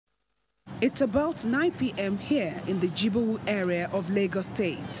It's about 9 p.m. here in the Jibowu area of Lagos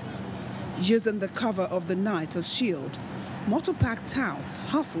State. Using the cover of the night as shield, motorpark touts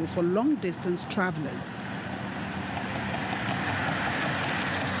hustle for long-distance travelers.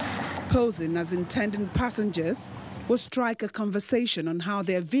 Posing as intended passengers will strike a conversation on how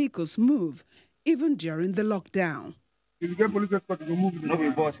their vehicles move, even during the lockdown. If you get police escort, you move. No,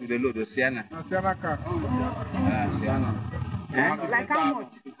 we boss with the load of Sienna. Sienna car. Sienna. Like how much?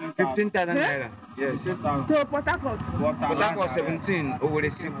 15,000 naira. Yes. So Port Harcourt? Port Harcourt 17, over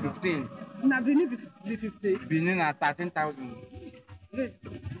 15. Now Benin is 50. Benin at 13,000.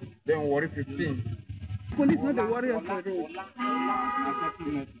 Then worry 15. Police not the warriors for road.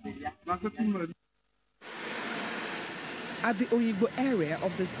 At the Oyigbo area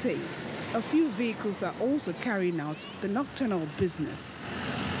of the state, a few vehicles are also carrying out the nocturnal business.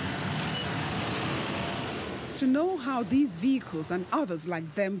 To know how these vehicles and others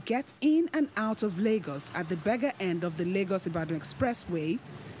like them get in and out of Lagos at the beggar end of the Lagos-Ibadan Expressway,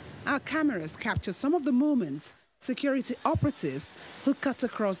 our cameras capture some of the moments security operatives who cut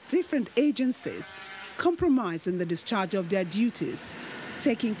across different agencies compromise in the discharge of their duties,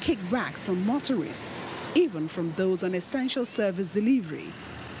 taking kickbacks from motorists, even from those on essential service delivery,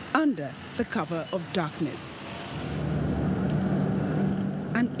 under the cover of darkness.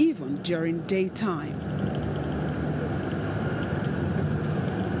 And even during daytime.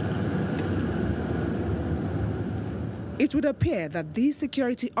 It would appear that these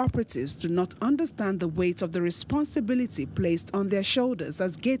security operatives do not understand the weight of the responsibility placed on their shoulders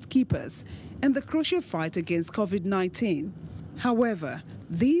as gatekeepers in the crucial fight against COVID-19. However,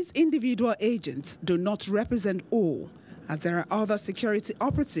 these individual agents do not represent all, as there are other security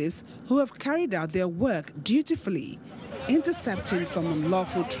operatives who have carried out their work dutifully, intercepting some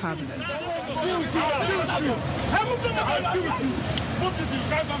unlawful travelers.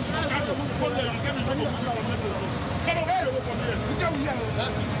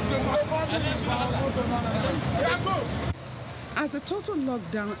 As the total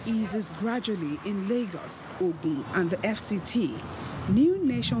lockdown eases gradually in Lagos, Ogun and the FCT, new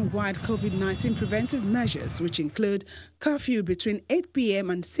nationwide COVID-19 preventive measures, which include curfew between 8 p.m.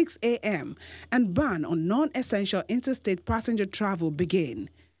 and 6 a.m. and ban on non-essential interstate passenger travel begin.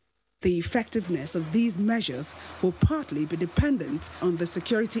 The effectiveness of these measures will partly be dependent on the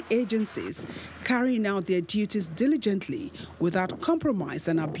security agencies carrying out their duties diligently without compromise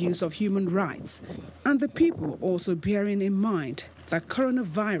and abuse of human rights, and the people also bearing in mind that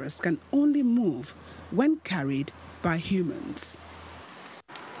coronavirus can only move when carried by humans.